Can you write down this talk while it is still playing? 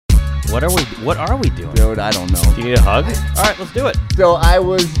What are we doing? Dude, I don't know. Do you need a hug? All right, let's do it. So I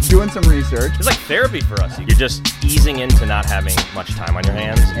was doing some research, It's like therapy for us. You're just easing into not having much time on your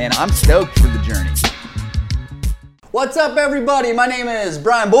hands. and I'm stoked for the journey. What's up, everybody? My name is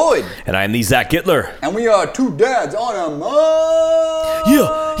Brian Boyd, And I'm the Zach Gittler. and we are two dads on a mic.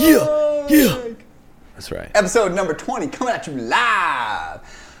 Yeah. That's right. Episode number 20 coming at you live.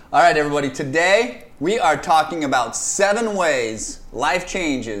 All right, everybody. Today we are talking about 7 ways life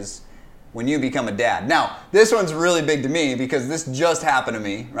changes when you become a dad. Now, this one's really big to me because this just happened to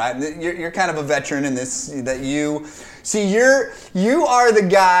me, right? You're kind of a veteran in this. That you are the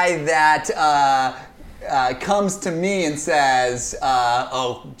guy that comes to me and says,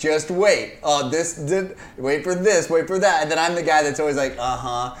 "Oh, just wait. Oh, wait for this, wait for that," and then I'm the guy that's always like,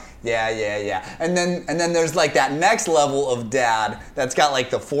 Yeah. And then there's like that next level of dad that's got like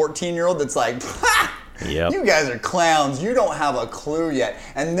the 14-year-old that's like, ha! Yep. You guys are clowns. You don't have a clue yet.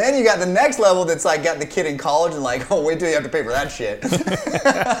 And then you got the next level that's like got the kid in college and like, oh, wait till you have to pay for that shit.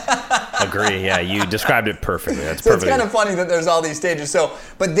 Agree. Yeah, you described it perfectly. That's So perfect. it's kind of funny that there's all these stages. So,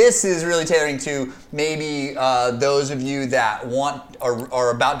 but this is really tailoring to maybe those of you that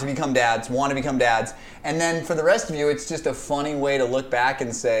are about to become dads, want to become dads. And then for the rest of you, it's just a funny way to look back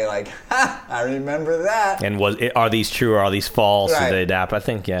and say like, ha, I remember that. And are these true or are these false? Right. Did they adapt? I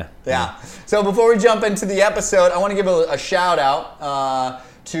think, yeah. Yeah. So before we jump into the episode, I want to give a shout out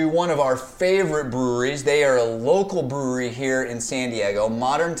to one of our favorite breweries. They are a local brewery here in San Diego,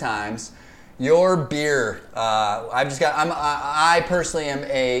 Modern Times. Your beer. I personally am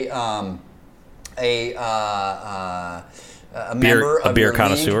a member of beer their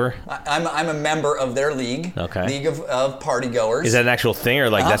connoisseur? league. I'm a member of their league. Okay. League of party goers. Is that an actual thing or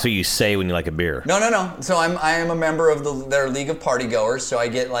like that's what you say when you like a beer? No. So I am a member of their League of Party Goers, so I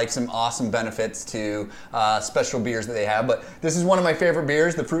get like some awesome benefits to special beers that they have. But this is one of my favorite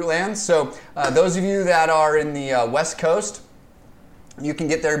beers, the Fruitlands. So those of you that are in the West Coast, you can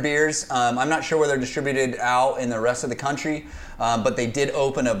get their beers. I'm not sure where they're distributed out in the rest of the country, but they did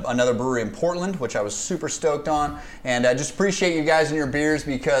open another brewery in Portland, which I was super stoked on. And I just appreciate you guys and your beers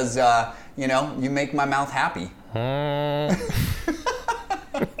because, you make my mouth happy.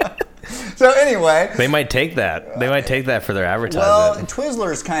 So anyway. They might take that. They might take that for their advertising. Well,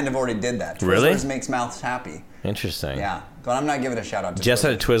 Twizzlers kind of already did that. Twizzlers Really? makes mouths happy. Interesting. Yeah. But I'm not giving a shout out to Jess Twizzlers.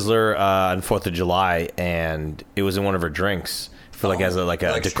 had a Twizzler on 4th of July, and it was in one of her drinks for as a Like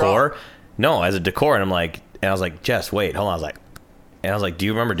decor. straw? No, as a decor, and I was like, Jess, wait, hold on. I was like, do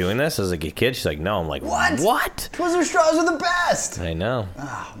you remember doing this as like a kid? She's like, no. I'm like, what? Twizzler straws are the best. I know.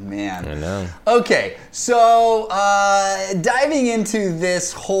 Oh, man. I know. Okay, so diving into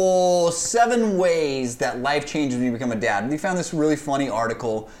this whole 7 ways that life changes when you become a dad. We found this really funny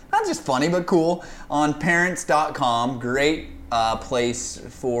article, not just funny, but cool, on parents.com. Great place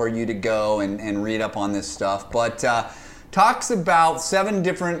for you to go and read up on this stuff. But talks about 7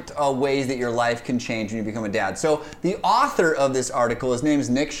 different ways that your life can change when you become a dad. So the author of this article, his name is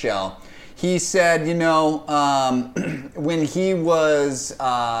Nick Shell. He said, when he was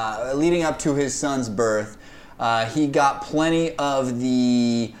leading up to his son's birth, he got plenty of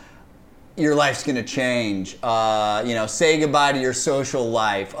the your life's gonna change. Say goodbye to your social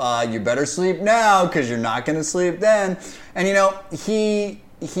life. You better sleep now because you're not gonna sleep then. And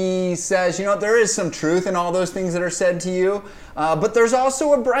he says, there is some truth in all those things that are said to you, but there's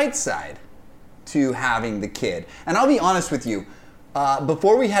also a bright side to having the kid. And I'll be honest with you,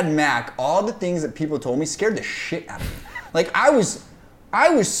 before we had Mac, all the things that people told me scared the shit out of me. Like I was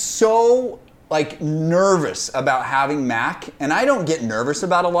so nervous about having Mac, and I don't get nervous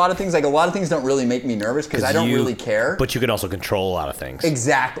about a lot of things. Like a lot of things don't really make me nervous because I don't really care. But you can also control a lot of things.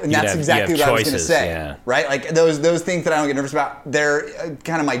 Exactly, and that's exactly what I was going to say. Yeah. Right, like those things that I don't get nervous about, they're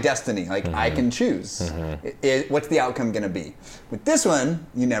kind of my destiny. Like I can choose. What's the outcome going to be? With this one,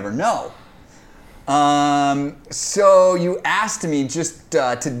 you never know. So you asked me just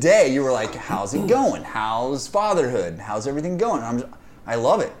today. You were like, "How's it going? How's fatherhood? How's everything going?" I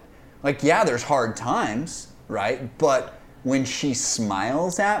love it. Like, yeah, there's hard times, right? But when she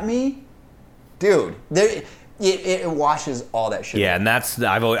smiles at me, dude, it washes all that shit. Yeah, and I've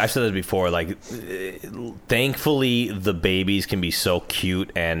said this before. Like, thankfully, the babies can be so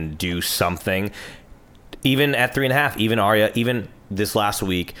cute and do something. Even at 3.5, even Arya, even this last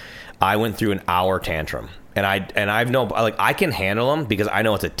week, I went through an hour tantrum. And I can handle them because I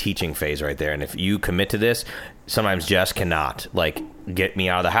know it's a teaching phase right there. And if you commit to this, sometimes Jess cannot get me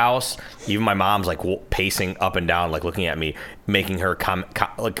out of the house. Even my mom's pacing up and down, looking at me, making her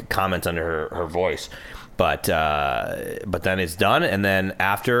comments under her voice. But then it's done, and then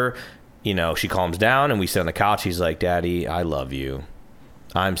after, she calms down and we sit on the couch. He's like, "Daddy, I love you."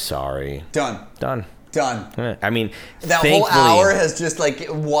 I'm sorry. Done. I mean, that whole hour has just like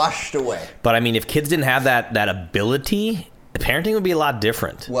washed away. But I mean, if kids didn't have that ability, parenting would be a lot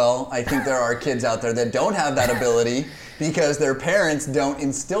different. Well, I think there are kids out there that don't have that ability because their parents don't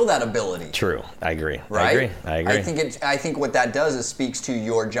instill that ability. True. I agree. Right? I agree. I think what that does is speaks to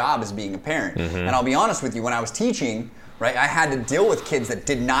your job as being a parent. And I'll be honest with you, when I was teaching, right, I had to deal with kids that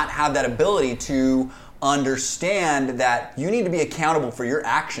did not have that ability to understand that you need to be accountable for your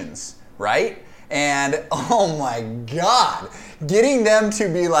actions, right? And oh my God, getting them to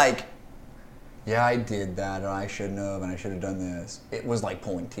be like, yeah, I did that, and I shouldn't have, and I should have done this. It was like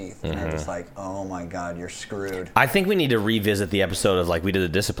pulling teeth. And they're just like, oh my God, you're screwed. I think we need to revisit the episode of like we did the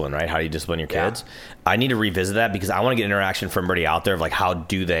discipline, right? How do you discipline your kids? I need to revisit that because I want to get interaction from everybody out there of like how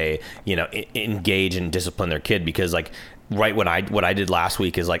do they, engage and discipline their kid, because like what I did last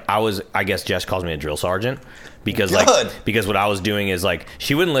week is like I guess Jess calls me a drill sergeant because because what I was doing is like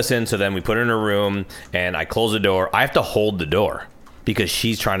she wouldn't listen, so then we put her in her room and I close the door. I have to hold the door because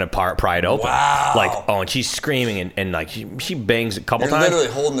she's trying to pry it open. Wow. Like, and she's screaming and like she bangs a couple times. You're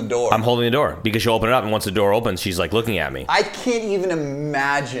literally holding the door. I'm holding the door because she'll open it up, and once the door opens, she's like looking at me. I can't even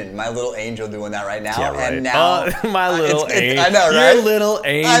imagine my little angel doing that right now. Yeah, right. And now, my little angel. I know, right? Your little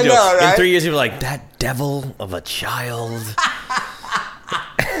angel. I know, right? In 3 years, you'll be like, that devil of a child.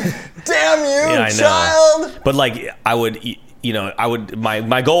 Damn you, yeah, I child! Know. But like, I would.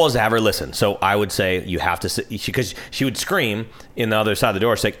 My goal is to have her listen. So I would say you have to sit, because she would scream in the other side of the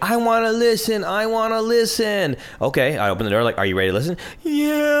door. She's like, I want to listen. Okay. I open the door like, are you ready to listen?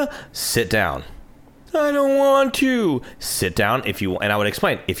 Yeah. Sit down. I don't want to. Sit down and I would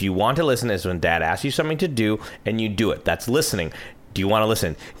explain, if you want to listen, is when dad asks you something to do and you do it. That's listening. Do you want to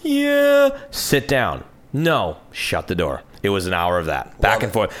listen? Yeah. Sit down. No. Shut the door. It was an hour of that. Back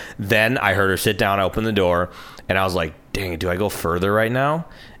and forth. Then I heard her sit down, open the door, and I was like, dang it, do I go further right now?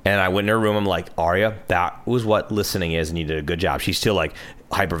 And I went in her room. I'm like, Aria, that was what listening is, and you did a good job. She's still like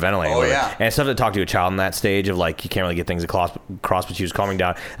hyperventilating. Oh, yeah. And it's tough to talk to a child in that stage of like, you can't really get things across, but she was calming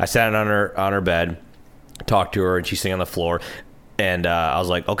down. I sat on her bed, talked to her, and she's sitting on the floor. And I was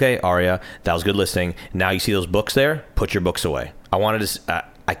like, okay, Aria, that was good listening. Now you see those books there? Put your books away.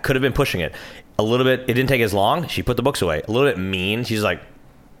 I could have been pushing it a little bit. It didn't take as long. She put the books away. A little bit mean. She's like,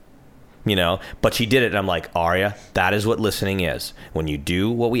 but she did it. And I'm like, Aria, that is what listening is. When you do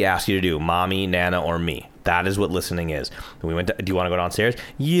what we ask you to do, mommy, Nana, or me, that is what listening is. And we went to, do you want to go downstairs?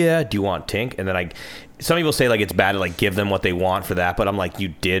 Yeah. Do you want Tink? And then some people say like it's bad to like give them what they want for that, but I'm like, you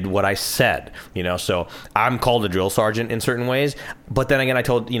did what I said, so I'm called a drill sergeant in certain ways. But then again, I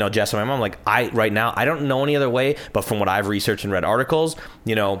told, Jess and my mom, like right now, I don't know any other way, but from what I've researched and read articles,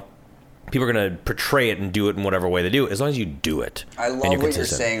 people are going to portray it and do it in whatever way they do, as long as you do it. I love what you're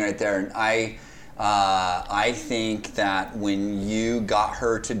saying right there. And I think that when you got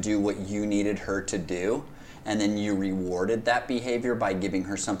her to do what you needed her to do, and then you rewarded that behavior by giving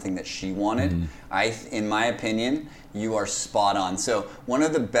her something that she wanted, in my opinion, you are spot on. So one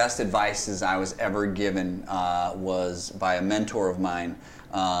of the best advices I was ever given was by a mentor of mine,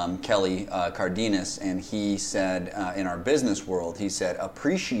 Kelly Cardenas, and he said, in our business world, he said,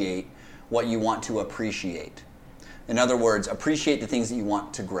 appreciate what you want to appreciate. In other words, appreciate the things that you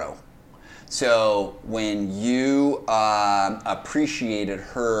want to grow. So when you appreciated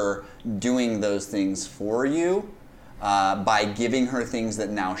her doing those things for you by giving her things that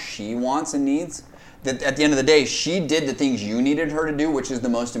now she wants and needs, that at the end of the day, she did the things you needed her to do, which is the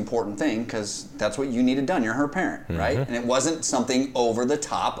most important thing, because that's what you needed done. You're her parent, right? And it wasn't something over the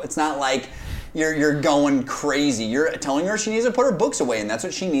top. It's not like you're going crazy. You're telling her she needs to put her books away, and that's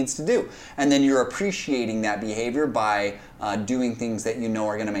what she needs to do. And then you're appreciating that behavior by doing things that you know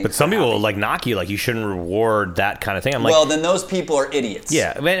are going to make her But some happy. people like knock you, like you shouldn't reward that kind of thing. I'm like, well, then those people are idiots.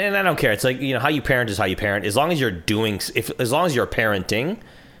 Yeah, and I don't care. It's like, how you parent is how you parent. As long as you're as long as you're parenting,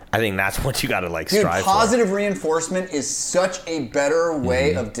 I think that's what you got to strive for. Positive reinforcement is such a better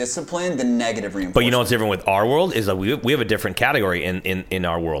way of discipline than negative reinforcement. But you know what's different with our world is that we have a different category in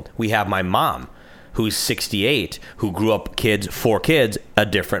our world. We have my mom, who's 68, who grew up four kids a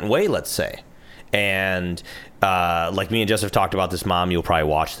different way, let's say. And like me and Jess have talked about this, Mom, you'll probably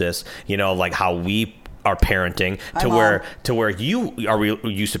watch this, like how we are parenting to where you are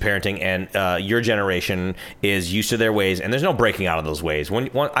used to parenting, and your generation is used to their ways, and there's no breaking out of those ways.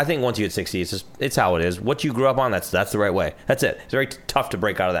 I think once you hit 60, it's how it is. What you grew up on, that's the right way. That's it. It's very tough to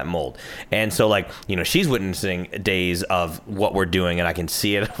break out of that mold. And so she's witnessing days of what we're doing, and I can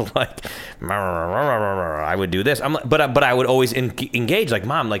see it like I would do this. But I would always engage, like,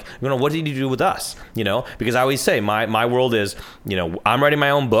 Mom, what did you do with us? Because I always say my world is, I'm writing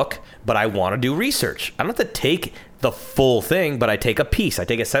my own book, but I want to do research. I don't have to take the full thing, but I take a piece. I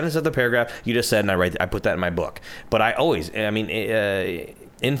take a sentence of the paragraph you just said, and I put that in my book. But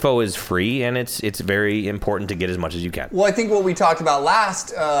info is free, and it's very important to get as much as you can. Well, I think what we talked about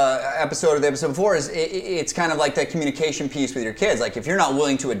last episode or the episode before is it's kind of like that communication piece with your kids. Like if you're not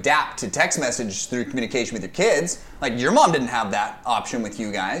willing to adapt to text message through communication with your kids, like your mom didn't have that option with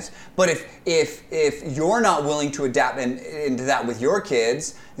you guys. But if you're not willing to adapt into that with your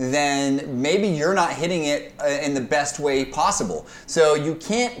kids, then maybe you're not hitting it in the best way possible. So you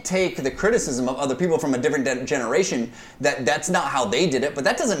can't take the criticism of other people from a different generation that's not how they did it, but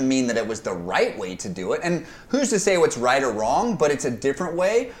that doesn't mean that it was the right way to do it. And who's to say what's right or wrong, but it's a different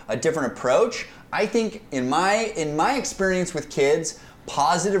way, a different approach. I think in my experience with kids,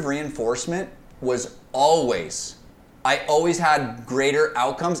 positive reinforcement was I always had greater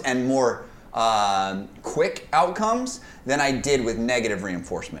outcomes and more quick outcomes than I did with negative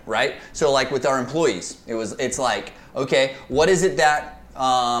reinforcement, right? So like with our employees, it's like, okay, what is it that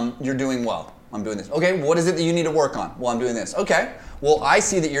you're doing well? I'm doing this. Okay, what is it that you need to work on? Well, I'm doing this. Okay, well, I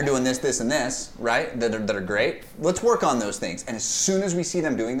see that you're doing this, this, and this, right? That are great. Let's work on those things. And as soon as we see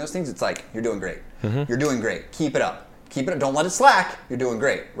them doing those things, it's like, you're doing great. Mm-hmm. You're doing great. Keep it up. Keep it up. Don't let it slack. You're doing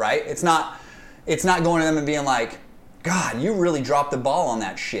great, right? It's not going to them and being like, God, you really dropped the ball on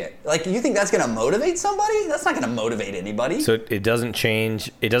that shit. Like, you think that's going to motivate somebody? That's not going to motivate anybody. So it doesn't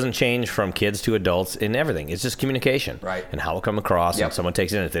change. It doesn't change from kids to adults in everything. It's just communication, right? And how it come across. Yep. And someone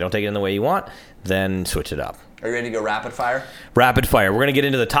takes it in. If they don't take it in the way you want, then switch it up. Are you ready to go rapid fire? Rapid fire. We're going to get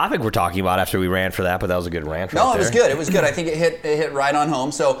into the topic we're talking about after we ran for that, but that was a good rant. No, it was good. It was good. I think it hit right on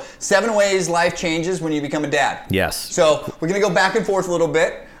home. So 7 ways life changes when you become a dad. Yes. So we're going to go back and forth a little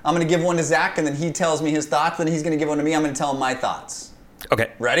bit. I'm going to give one to Zach, and then he tells me his thoughts. Then he's going to give one to me. I'm going to tell him my thoughts.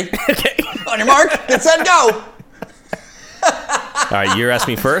 Okay. Ready? Okay. On your mark, get set, go. All right, you're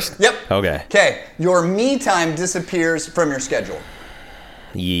asking me first? Yep. Okay. Okay. Your me time disappears from your schedule.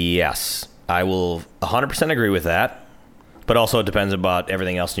 Yes. I will 100% agree with that. But also it depends about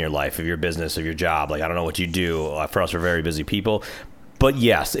everything else in your life, of your business, of your job. Like, I don't know what you do. For us, we're very busy people. But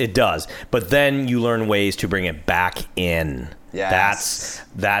yes, it does. But then you learn ways to bring it back in. Yes.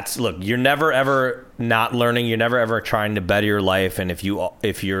 That's look, you're never ever not learning. You're never ever trying to better your life. And if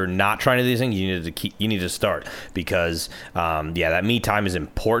you're not trying to do these things, you need to start, because that me time is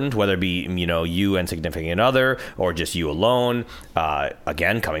important, whether it be you and significant other or just you alone.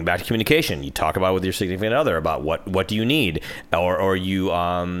 Again, coming back to communication, you talk about with your significant other about what do you need, or you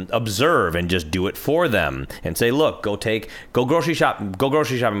observe and just do it for them and say, look, go grocery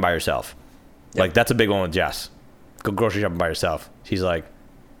shopping by yourself. Yep. Like, that's a big one with Jess. Go grocery shopping by yourself. She's like,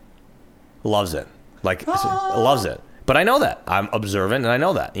 loves it. Like, loves it. But I know that. I'm observant, and I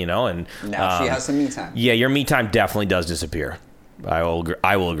know that, and now she has some me time. Yeah, your me time definitely does disappear. I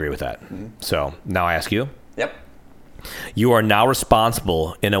will agree with that. Mm-hmm. So now I ask you. Yep. You are now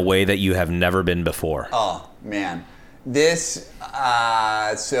responsible in a way that you have never been before. Oh, man. This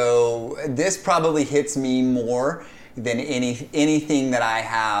probably hits me more than anything that I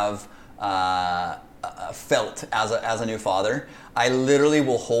have felt as a new father. I literally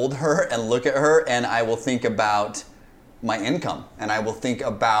will hold her and look at her, and I will think about my income, and I will think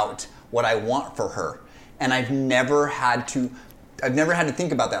about what I want for her. And I've never had to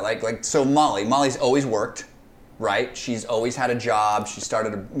think about that. Like so Molly's always worked, right? She's always had a job.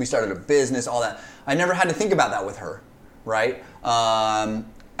 We started a business, all that. I never had to think about that with her, right? I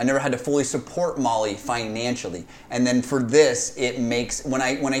never had to fully support Molly financially. And then for this, it makes, when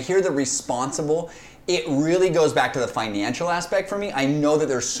I hear the responsible, it really goes back to the financial aspect for me. I know that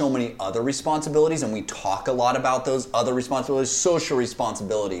there's so many other responsibilities, and we talk a lot about those other responsibilities: social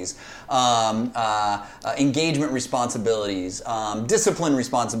responsibilities, engagement responsibilities, discipline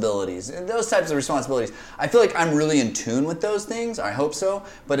responsibilities, those types of responsibilities. I feel like I'm really in tune with those things. I hope so,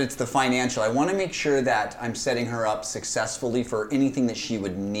 but it's the financial. I want to make sure that I'm setting her up successfully for anything that she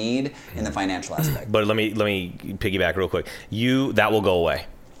would need in the financial aspect. But let me piggyback real quick. That will go away.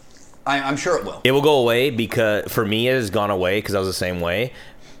 I'm sure it will. It will go away, because for me it has gone away because I was the same way.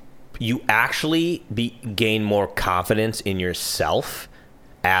 You actually gain more confidence in yourself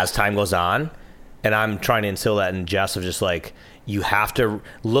as time goes on. And I'm trying to instill that in Jess, of just like, you have to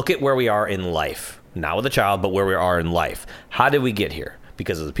look at where we are in life. Not with a child, but where we are in life. How did we get here?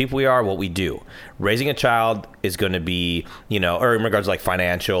 Because of the people we are, what we do. Raising a child is going to be, or in regards to like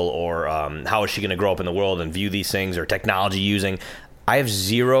financial, or how is she going to grow up in the world and view these things, or technology using. I have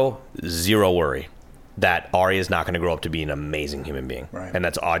zero worry that Ari is not going to grow up to be an amazing human being. Right. And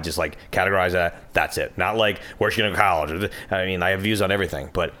I just like categorize that. That's it. Not like where's she going to college. I mean, I have views on everything,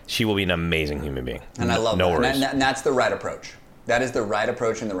 but she will be an amazing human being. And I love no that. worries. And that's the right approach. That is the right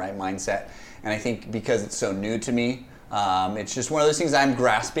approach and the right mindset. And I think because it's so new to me, it's just one of those things I'm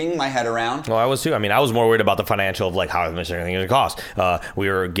grasping my head around. Well, I was too. I mean, I was more worried about the financial of like how much everything is going to cost. We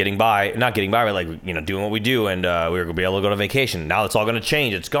were not getting by, but like, you know, doing what we do, and we were going to be able to go to vacation. Now it's all going to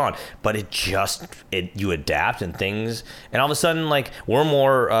change. It's gone. But you adapt and things, and all of a sudden, like, we're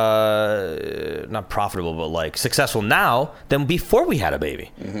more not profitable, but like successful now than before we had a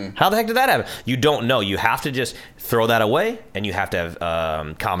baby. Mm-hmm. How the heck did that happen? You don't know. You have to just throw that away, and you have to have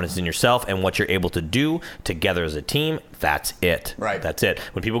confidence in yourself and what you're able to do together as a team. That's it. Right. That's it.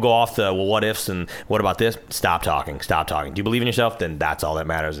 When people go off the, well, what ifs and what about this? Stop talking. Stop talking. Do you believe in yourself? Then that's all that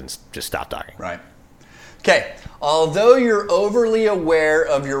matters, and just stop talking. Right. Okay. Although you're overly aware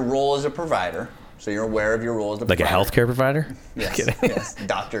of your role as a provider, so you're aware of your role as a provider. Like a healthcare provider? Yes. Yes.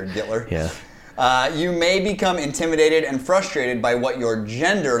 Dr. Gittler. Yeah. You may become intimidated and frustrated by what your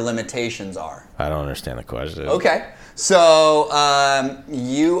gender limitations are. I don't understand the question. Okay. So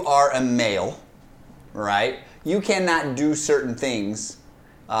you are a male, right? You cannot do certain things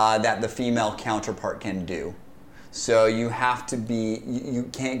that the female counterpart can do. So you have to be, you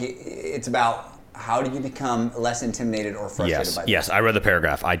can't get, it's about how do you become less intimidated or frustrated by that? Yes, I read the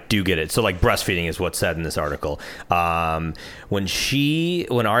paragraph. I do get it. So like breastfeeding is what's said in this article. When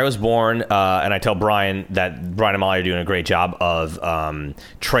Aria was born, and I tell Brian and Molly are doing a great job of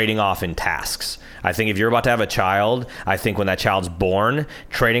trading off in tasks. I think if you're about to have a child, I think when that child's born,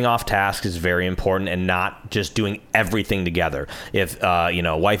 trading off tasks is very important and not just doing everything together. If,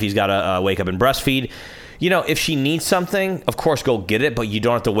 wifey's got to wake up and breastfeed, you know, if she needs something, of course, go get it, but you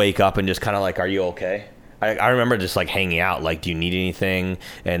don't have to wake up and just kind of like, are you okay? I remember just like hanging out, like, do you need anything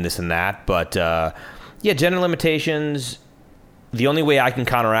and this and that. But gender limitations, the only way I can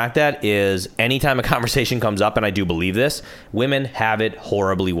counteract that is anytime a conversation comes up, and I do believe this, women have it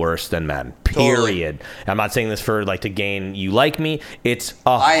horribly worse than men, period. Totally. I'm not saying this for like to gain you like me. It's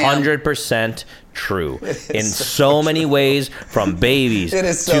 100% true in so many ways, from babies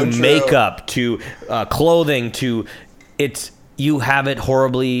to makeup to clothing to you have it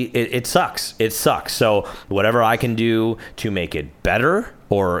horribly. It sucks. It sucks. So whatever I can do to make it better,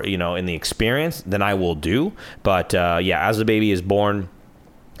 or, you know, in the experience, then I will do. But as the baby is born,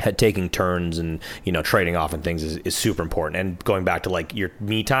 taking turns and, you know, trading off and things is super important. And going back to like your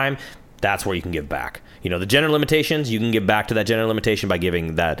me time, that's where you can give back. You know, the gender limitations, you can give back to that gender limitation by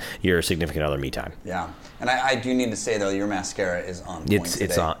giving that your significant other me time. Yeah. And I do need to say, though, your mascara is on point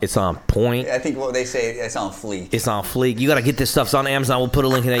It's on point. I think what they say, it's on fleek. It's on fleek. You got to get this stuff. It's on Amazon. We'll put a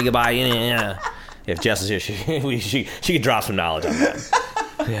link in there. You can buy it. Yeah. If Jess is here, she could drop some knowledge on that.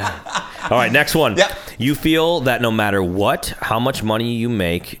 Yeah. All right, next one. Yep. You feel that no matter how much money you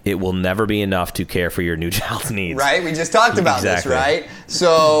make, it will never be enough to care for your new child's needs. Right? We just talked about this, right?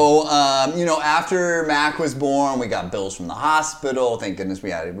 So, after Mac was born, we got bills from the hospital. Thank goodness we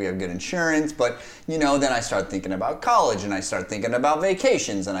have good insurance. But, then I start thinking about college, and I start thinking about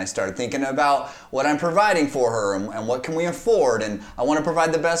vacations, and I start thinking about what I'm providing for her and what can we afford. And I want to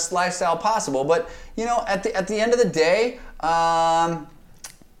provide the best lifestyle possible. But, at the end of the day, I'm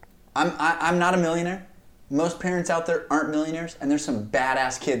not a millionaire. Most parents out there aren't millionaires, and there's some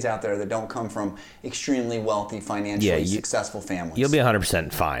badass kids out there that don't come from extremely wealthy, financially successful families. You'll be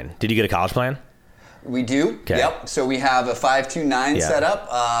 100% fine. Did you get a college plan? We do. Okay. Yep. So we have a 529 set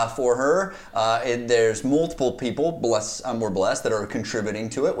up for her. There's multiple people, we're blessed, that are contributing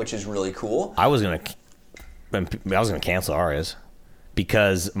to it, which is really cool. I was gonna cancel Aria's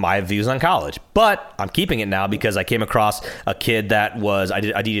because my views on college, but I'm keeping it now because I came across a kid that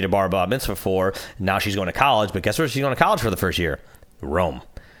I did a bar mitzvah for. Now she's going to college, but guess where she's going to college for the first year? Rome.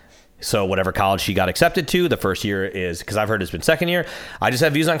 So whatever college she got accepted to, the first year is, because I've heard it's been second year. I just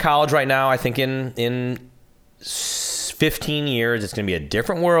have views on college right now. I think in 15 years, it's going to be a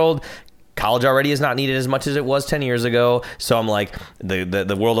different world. College already is not needed as much as it was 10 years ago. So I'm like,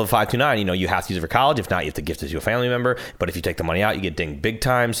 the world of 529, you have to use it for college. If not, you have to gift it to a family member. But if you take the money out, you get dinged big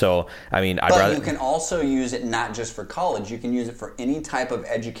time. So, But you can also use it not just for college. You can use it for any type of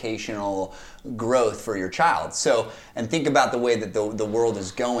educational growth for your child. So, and think about the way that the world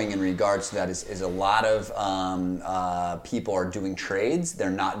is going in regards to that is a lot of people are doing trades.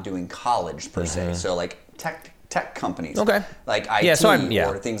 They're not doing college per se. So like tech companies, like IT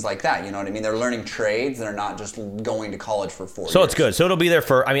or things like that. You know what I mean? They're learning trades. They're not just going to college for 4 years. So it's good. So it'll be there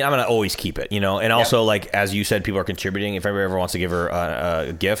for, I'm going to always keep it, and also like, as you said, people are contributing. If anybody ever wants to give her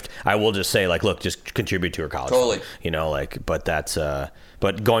a gift, I will just say like, look, just contribute to her college. Totally. But that's,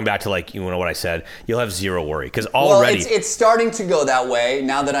 But going back to like what I said, you'll have zero worry because Well, already it's starting to go that way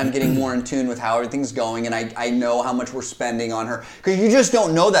now that I'm getting more in tune with how everything's going, and I know how much we're spending on her. Because you just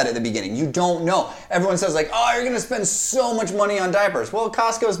don't know that at the beginning. You don't know. Everyone says like, oh, you're going to spend so much money on diapers. Well,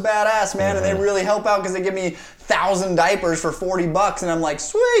 Costco's badass, man, and they really help out because they give me 1,000 diapers for $40, and I'm like,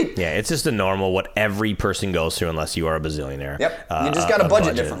 sweet. Yeah, it's just a normal what every person goes through unless you are a bazillionaire. Yep, you just got to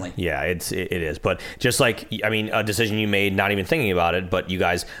budget differently. Yeah, it is. But just like, I mean, a decision you made, not even thinking about it, but you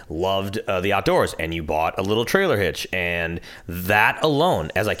guys loved the outdoors, and you bought a little trailer hitch, and that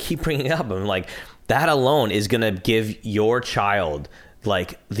alone, as I keep bringing up, I'm like, that alone is going to give your child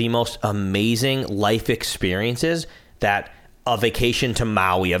like the most amazing life experiences that a vacation to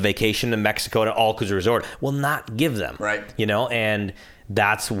Maui, a vacation to Mexico, to all-inclusive resort will not give them. Right. And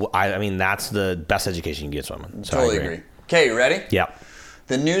that's the best education you can get someone. So Totally agree. Okay, you ready? Yeah.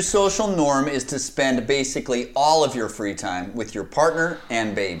 The new social norm is to spend basically all of your free time with your partner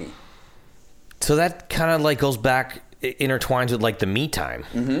and baby. So that kind of like goes back, intertwines with like the me time.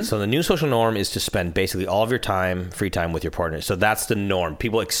 Mm-hmm. So the new social norm is to spend basically all of your time, free time with your partner. So that's the norm.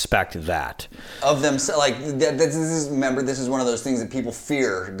 People expect that. Of them, like, remember, this is one of those things that people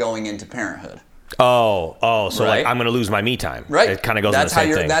fear going into parenthood. So right? like I'm going to lose my me time. Right. It kind of goes in the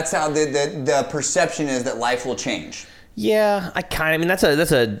same thing. That's how the perception is that life will change. Yeah, that's a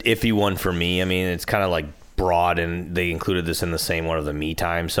iffy one for me. I mean, it's kind of like broad, and they included this in the same one of the me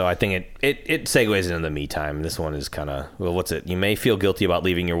time. So I think it segues into the me time. This one is kind of, well, what's it? You may feel guilty about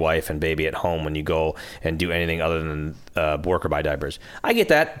leaving your wife and baby at home when you go and do anything other than work or buy diapers. I get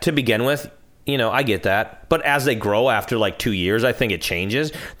that to begin with. I get that. But as they grow after like 2 years, I think it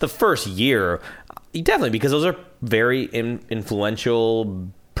changes. The first year, definitely, because those are very influential,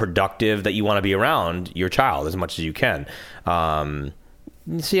 productive, that you want to be around your child as much as you can. So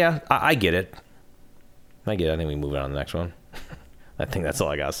yeah, I get it. I think we move on to the next one. I think that's all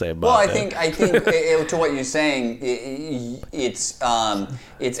I gotta say about it. Well, I think to what you're saying, it's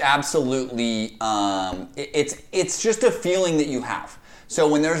absolutely it's just a feeling that you have. So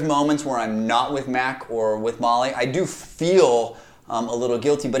when there's moments where I'm not with Mac or with Molly, I do feel a little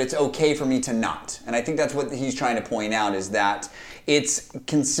guilty, but it's okay for me to not. And I think that's what he's trying to point out, is that it's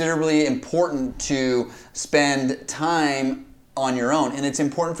considerably important to spend time on your own, and it's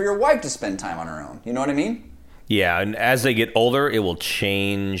important for your wife to spend time on her own. You know what I mean? Yeah, and as they get older, it will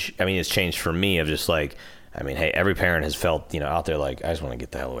change. I mean, it's changed for me of just like, I mean, hey, every parent has felt, out there like, I just want to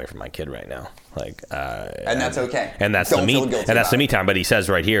get the hell away from my kid right now. Like, and that's okay. And that's the me time. But he says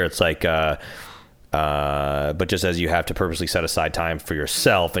right here, it's like, but just as you have to purposely set aside time for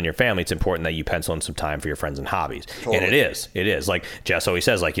yourself and your family, it's important that you pencil in some time for your friends and hobbies. Totally. And it is like Jess always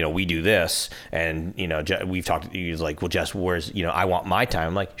says, like, we do this, and we've talked. He's like, well, Jess, where's I want my time.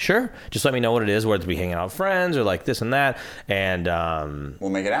 I'm like, sure, just let me know what it is, whether it's be hanging out with friends or like this and that, and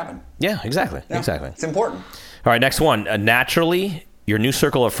we'll make it happen. Yeah, exactly. It's important. All right, next one. Naturally, your new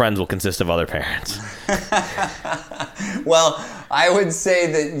circle of friends will consist of other parents. Well, I would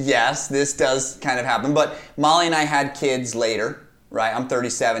say that yes, this does kind of happen. But Molly and I had kids later, right? I'm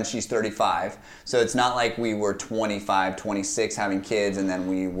 37, she's 35. So it's not like we were 25, 26 having kids, and then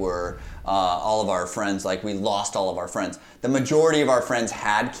we were all of our friends, like we lost all of our friends. The majority of our friends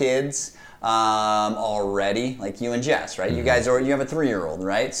had kids already, like you and Jess, right? Mm-hmm. You have a 3-year-old,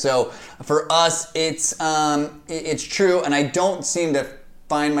 right? So for us, it's true, and I don't seem to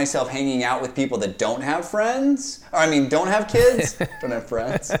find myself hanging out with people that don't have friends. Don't have kids. Don't have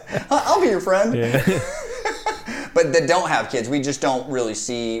friends. I'll be your friend. Yeah. But that don't have kids, we just don't really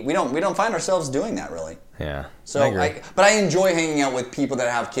see. We don't find ourselves doing that really. Yeah. So but I enjoy hanging out with people that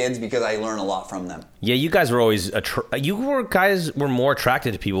have kids because I learn a lot from them. Yeah, you guys were always were more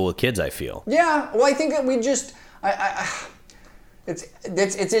attracted to people with kids, I feel. Yeah. Well, I think that we just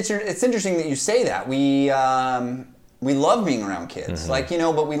it's interesting that you say that. We love being around kids,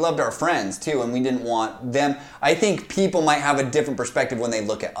 mm-hmm. But we loved our friends too, and we didn't want them. I think people might have a different perspective when they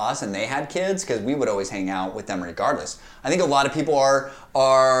look at us and they had kids, because we would always hang out with them regardless. I think a lot of people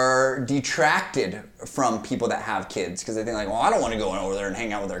are detracted from people that have kids, because they think like, well, I don't want to go over there and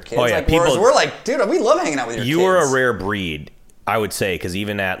hang out with their kids. Oh, yeah. Whereas we're like, dude, we love hanging out with your kids. You are a rare breed, I would say, because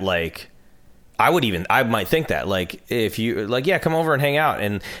even at like, I might think that, like, if you like, yeah, come over and hang out,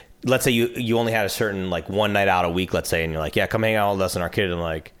 and let's say you only had a certain like one night out a week, let's say, and you're like, yeah, come hang out with us and our kid, and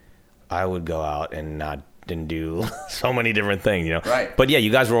like, I would go out and do so many different things, Right. But yeah,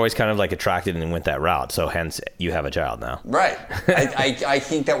 you guys were always kind of like attracted and went that route, so hence you have a child now. Right. I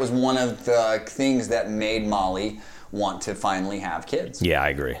think that was one of the things that made Molly want to finally have kids. Yeah, I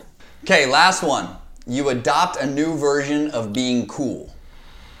agree. Okay, last one. You adopt a new version of being cool.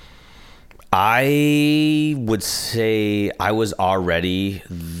 I would say I'm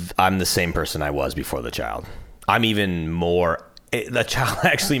the same person I was before the child. I'm even more, the child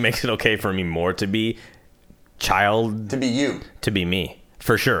actually makes it okay for me more to be child. To be you. To be me.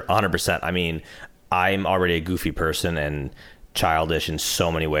 For sure, 100%. I mean, I'm already a goofy person and childish in so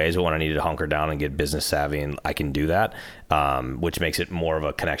many ways, but when I needed to hunker down and get business savvy, and I can do that, which makes it more of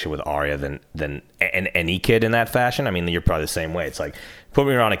a connection with Arya than any kid in that fashion. I mean, you're probably the same way. It's like, put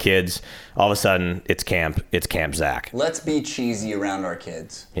me around a kids, all of a sudden it's Camp Zach. Let's be cheesy around our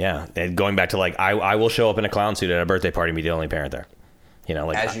kids. Yeah, and going back to like, I will show up in a clown suit at a birthday party and be the only parent there. You know,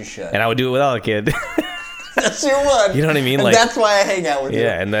 like, as you should. And I would do it without a kid. Yes, you would. You know what I mean? And like, that's why I hang out with you.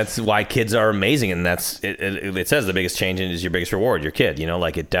 Yeah, and that's why kids are amazing. And that's it says the biggest change is your biggest reward, your kid. You know,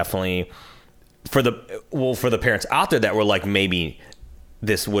 like it definitely for the parents out there that were like maybe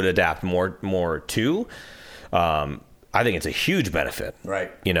this would adapt more to. I think it's a huge benefit.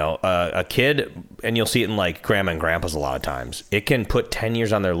 Right. You know, a kid, and you'll see it in like grandma and grandpas a lot of times. It can put 10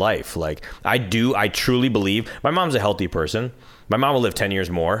 years on their life. Like I truly believe my mom's a healthy person. My mom will live 10 years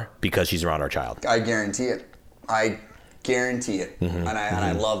more because she's around our child. I guarantee it. Mm-hmm. And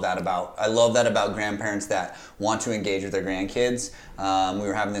I love that about grandparents that want to engage with their grandkids. We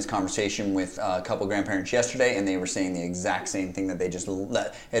were having this conversation with a couple grandparents yesterday, and they were saying the exact same thing, that they just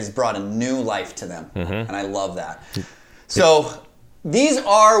has brought a new life to them. Mm-hmm. And I love that. So these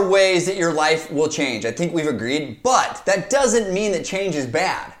are ways that your life will change. I think we've agreed, but that doesn't mean that change is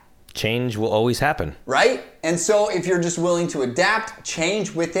bad. Change will always happen. Right? And so if you're just willing to adapt,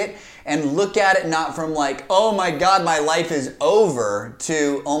 change with it, and look at it not from like, oh my God, my life is over,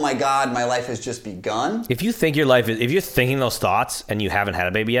 to, oh my God, my life has just begun. If you're thinking those thoughts and you haven't had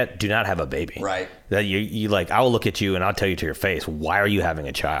a baby yet, do not have a baby. Right. That you like, I will look at you and I'll tell you to your face, why are you having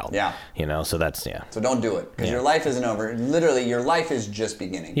a child? Yeah. You know, so that's, yeah. So don't do it, because your life isn't over. Literally, your life is just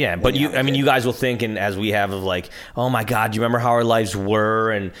beginning. Yeah, but you guys will think, and as we have, of like, oh my God, do you remember how our lives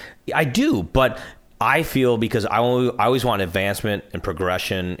were? And I do, but I feel, because I always want advancement and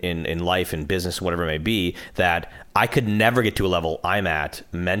progression in life and business, whatever it may be, that I could never get to a level I'm at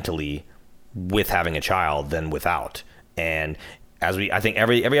mentally with having a child than without. And I think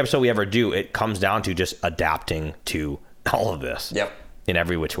every episode we ever do, it comes down to just adapting to all of this. Yep. In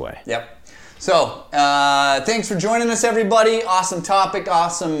every which way. Yep. So, thanks for joining us, everybody. Awesome topic,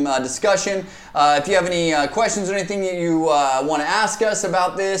 awesome discussion. If you have any questions or anything that you want to ask us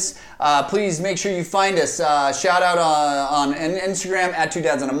about this, please make sure you find us. Shout out on Instagram at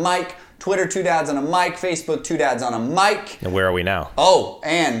 2dads on a mic, Twitter 2dads on a mic, Facebook 2dads on a mic. And where are we now? Oh,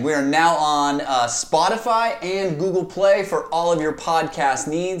 and we're now on Spotify and Google Play for all of your podcast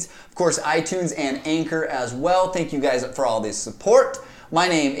needs. Of course, iTunes and Anchor as well. Thank you guys for all this support. My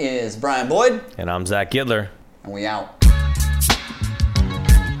name is Brian Boyd. And I'm Zach Gidler. And we out.